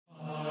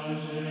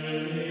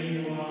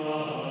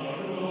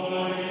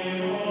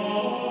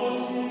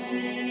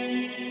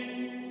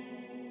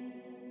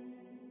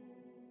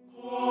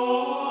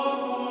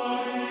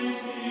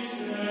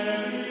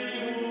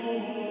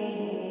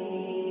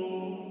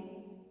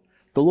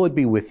The Lord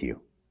be with you.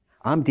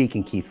 I'm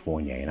Deacon Keith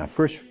Fournier, and our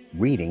first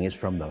reading is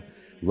from the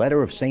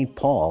letter of St.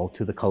 Paul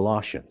to the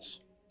Colossians.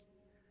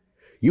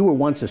 You were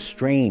once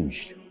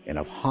estranged and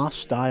of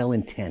hostile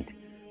intent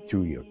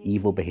through your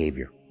evil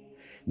behavior.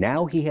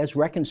 Now he has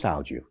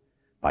reconciled you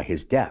by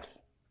his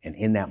death, and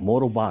in that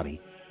mortal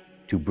body,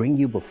 to bring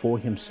you before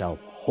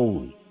himself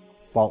holy,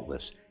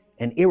 faultless,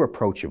 and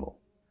irreproachable,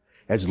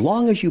 as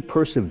long as you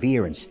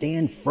persevere and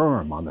stand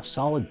firm on the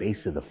solid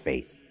base of the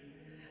faith,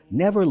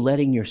 never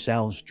letting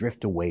yourselves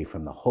drift away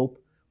from the hope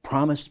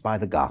promised by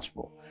the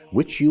gospel,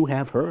 which you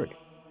have heard,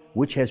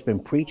 which has been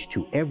preached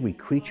to every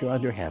creature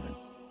under heaven,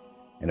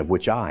 and of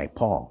which I,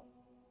 Paul,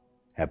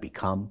 have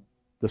become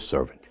the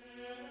servant.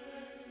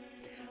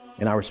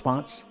 And our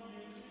response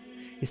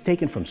is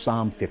taken from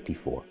Psalm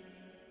 54.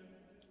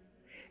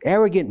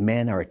 Arrogant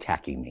men are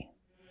attacking me,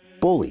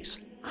 bullies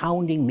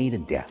hounding me to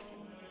death.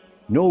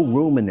 No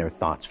room in their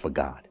thoughts for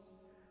God.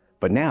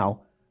 But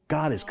now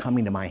God is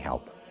coming to my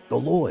help, the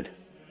Lord,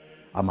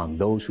 among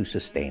those who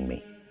sustain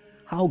me.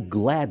 How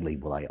gladly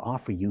will I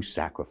offer you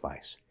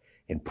sacrifice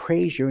and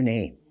praise your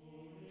name,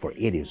 for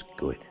it is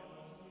good.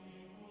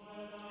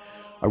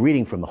 A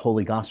reading from the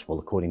Holy Gospel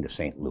according to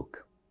St.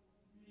 Luke.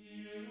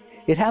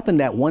 It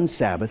happened that one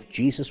Sabbath,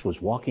 Jesus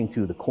was walking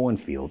through the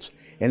cornfields,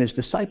 and his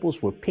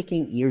disciples were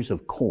picking ears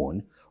of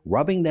corn,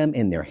 rubbing them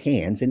in their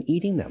hands and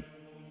eating them.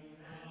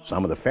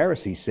 Some of the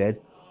Pharisees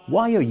said,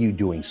 "Why are you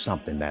doing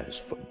something that is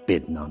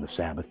forbidden on the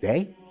Sabbath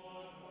day?"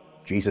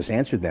 Jesus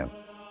answered them,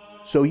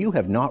 "So you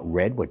have not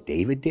read what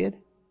David did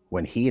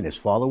when he and his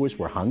followers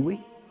were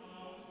hungry?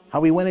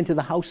 How he went into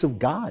the house of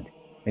God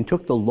and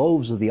took the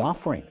loaves of the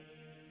offering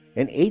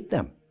and ate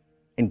them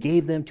and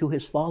gave them to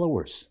his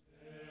followers.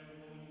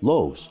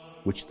 Loaves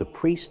which the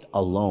priest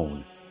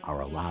alone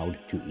are allowed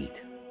to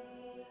eat.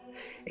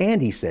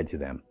 And he said to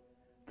them,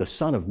 the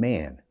Son of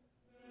Man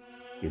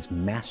is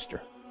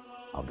master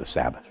of the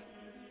Sabbath."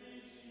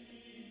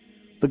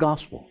 The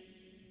Gospel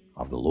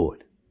of the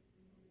Lord.